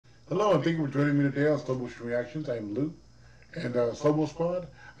Hello, and thank you for joining me today on Slow Motion Reactions. I am Luke, and Slow Mo Squad.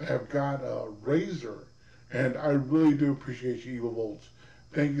 I have got Razor, and I really do appreciate you, Evil Volts.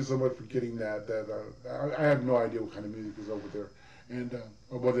 Thank you so much for getting that. I have no idea what kind of music is over there, and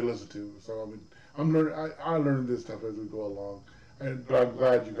or what they listen to. So I mean, I'm learning. I learn this stuff as we go along, and but I'm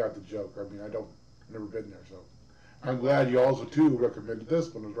glad you got the joke. I mean, I don't never been there, so I'm glad you also too recommended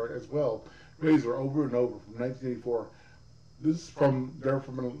this one as well. Razor over and over from 1984. This is from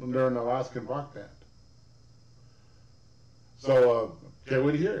they're an Alaskan rock band. So can't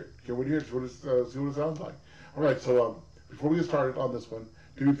wait to hear it. Can't wait to hear it. See what it sounds like. All right. So before we get started on this one,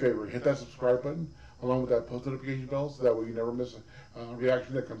 do me a favor, hit that subscribe button along with that post notification bell, so that way you never miss a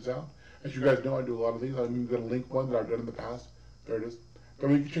reaction that comes out. As you guys know, I do a lot of these. I'm even going to link one that I've done in the past. There it is. So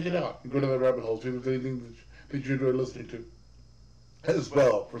you can check it out. You go to that rabbit hole, see if there's anything that you enjoy listening to as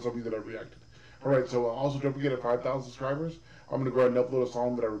well for something that I've reacted. All right, so also don't forget at 5,000 subscribers, I'm going to go ahead and upload a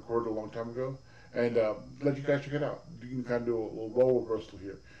song that I recorded a long time ago and let you guys check it out. You can kind of do a little role reversal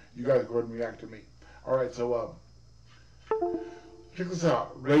here. You guys go ahead and react to me. All right, so check this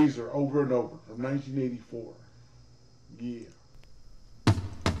out. Razor over and over from 1984. Yeah.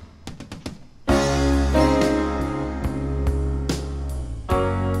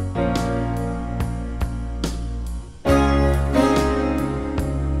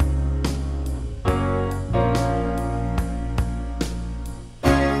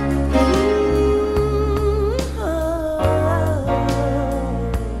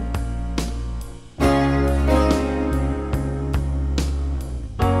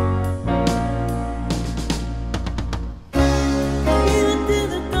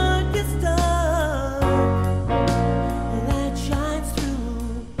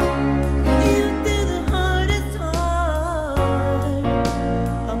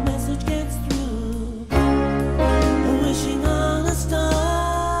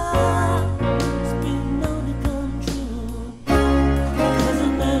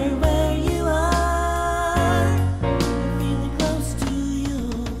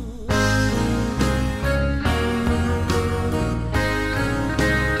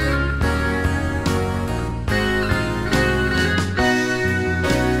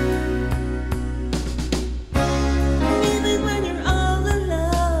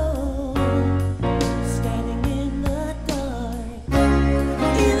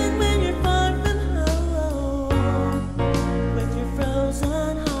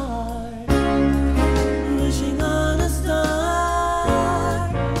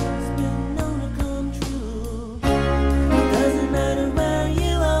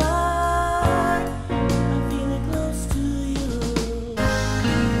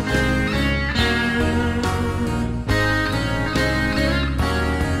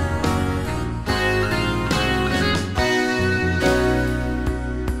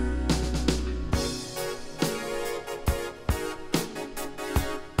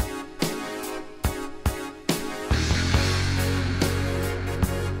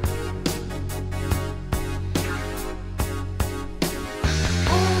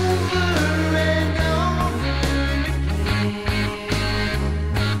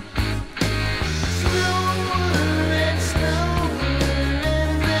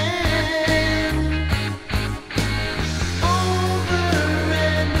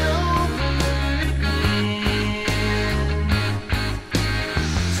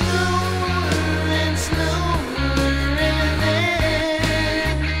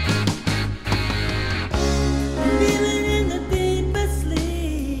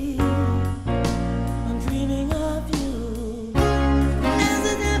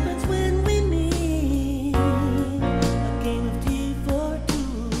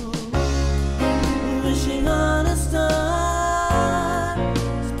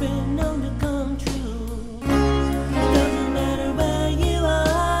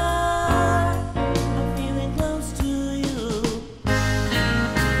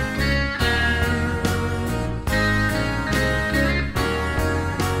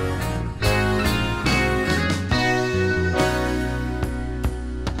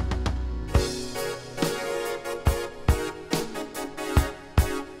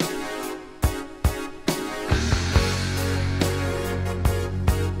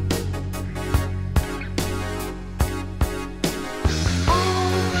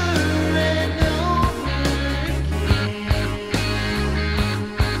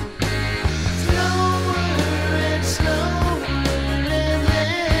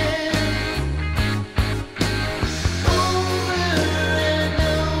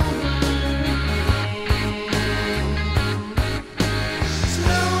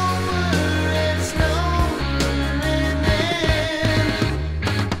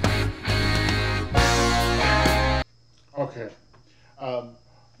 Um,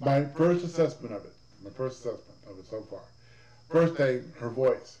 my first assessment of it, so far. First thing, her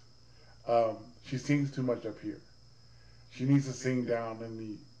voice. She sings too much up here. She needs to sing down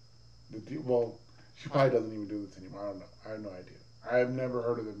in well, she probably doesn't even do this anymore. I don't know. I have no idea. I have never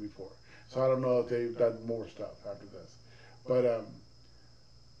heard of them before. So I don't know if they've done more stuff after this. But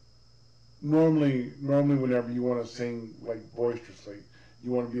normally whenever you want to sing like boisterously,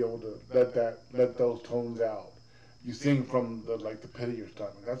 you want to be able to let those tones out. You sing from the pit of your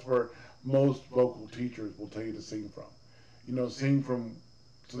stomach. That's where most vocal teachers will tell you to sing from. You know, sing from,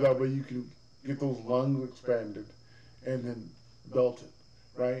 so that way you can get those lungs expanded and then belt it,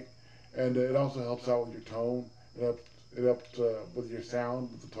 right? And it also helps out with your tone. It helps with your sound,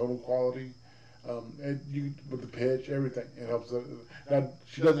 with the tonal quality, and with the pitch, everything. It helps. Now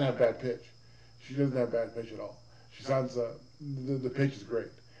she doesn't have bad pitch. She doesn't have bad pitch at all. She sounds the pitch is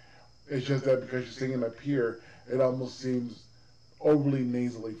great. It's just that because she's singing up here, it almost seems overly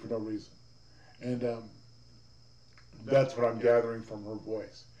nasally for no reason. And that's what I'm gathering from her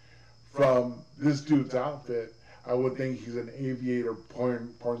voice. From this dude's outfit, I would think he's an aviator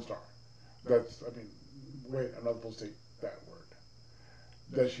porn star. Wait, I'm not supposed to say that word.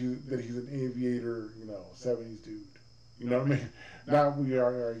 That he's an aviator, 70s dude. You know what I mean? Now we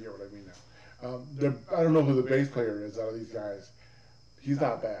are get what I mean now. I don't know who the bass player is out of these guys. He's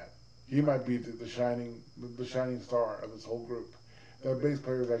not bad. He might be the shining star of this whole group. That bass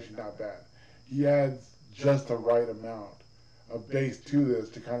player is actually not bad. He adds just the right amount of bass to this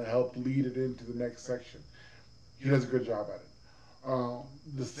to kind of help lead it into the next section. He does a good job at it.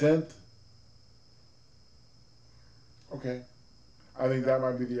 The synth, okay. I think that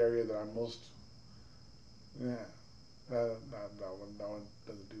might be the area that I'm most, that one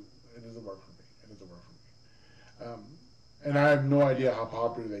doesn't do, it doesn't work for me. And I have no idea how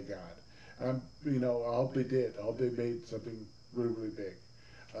popular they got. I hope they did. I hope they made something really, really big.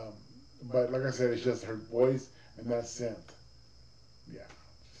 But like I said, it's just her voice and that synth. Yeah.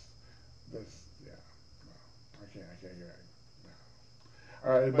 I can't hear it.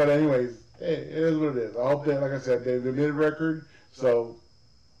 No. All right, but anyways, hey, it is what it is. I hope that, like I said, they made a record, so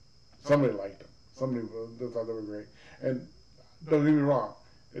somebody liked them. Somebody thought they were great. And don't get me wrong,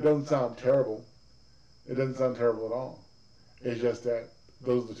 it doesn't sound terrible. It doesn't sound terrible at all. It's just that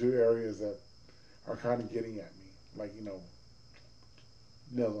those are the two areas that are kind of getting at me. Like, nails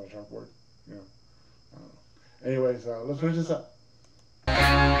on a chalkboard. I don't know. Anyways, let's finish this up.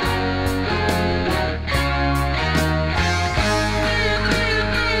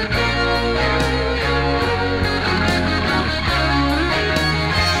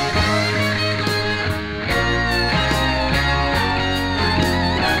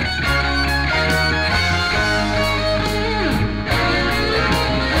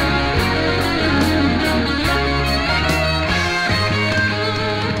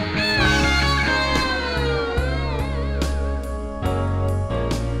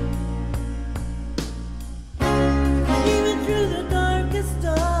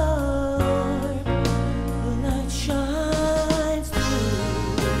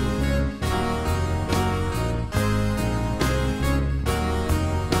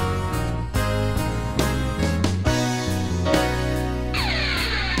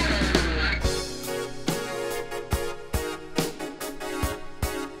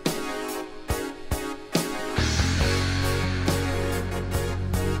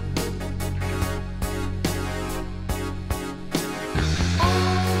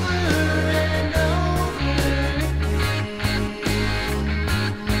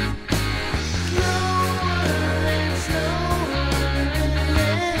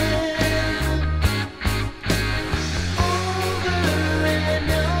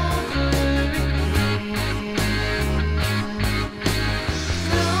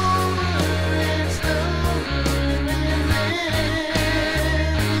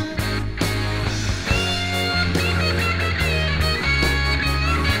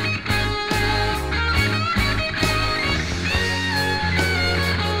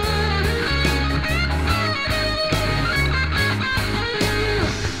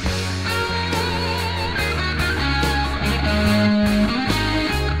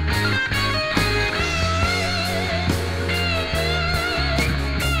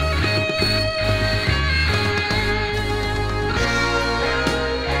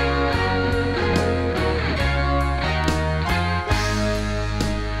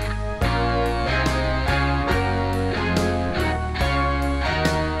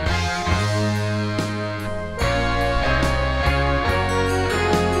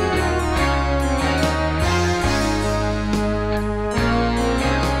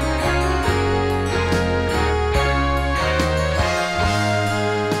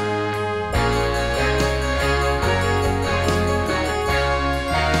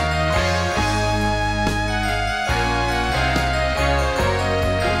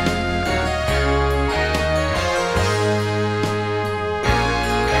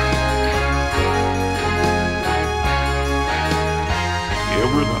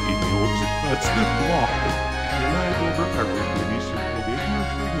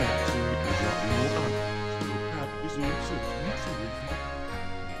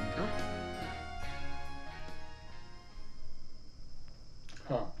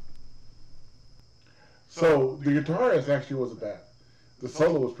 So the guitarist actually wasn't bad. The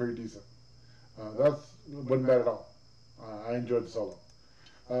solo was pretty decent. Wasn't bad at all. I enjoyed the solo.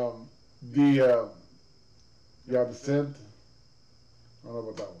 Um, the synth. I don't know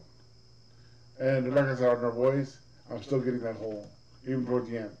about that one. And like I said, on our voice, I'm still getting that whole, even towards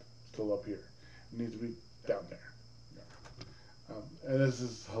the end, still up here. It needs to be down there. Yeah. And this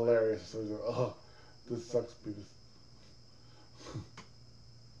is hilarious. So like, oh, this sucks because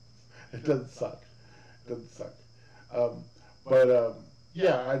it doesn't suck. It doesn't suck.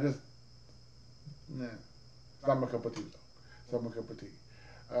 Yeah, I just, nah, it's not my cup of tea though. It's not my cup of tea.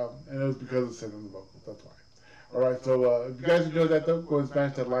 And it was because of the synth and the vocals. That's why. All right, so if you guys enjoyed that, though, go and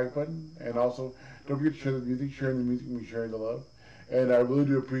smash that like button. And also, don't forget to share the music. Sharing the music means sharing the love. And I really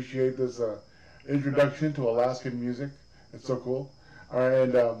do appreciate this introduction to Alaskan music. It's so cool. All right,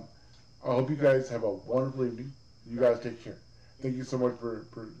 and I hope you guys have a wonderful evening. You guys take care. Thank you so much for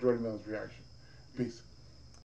joining me on this reaction. Peace.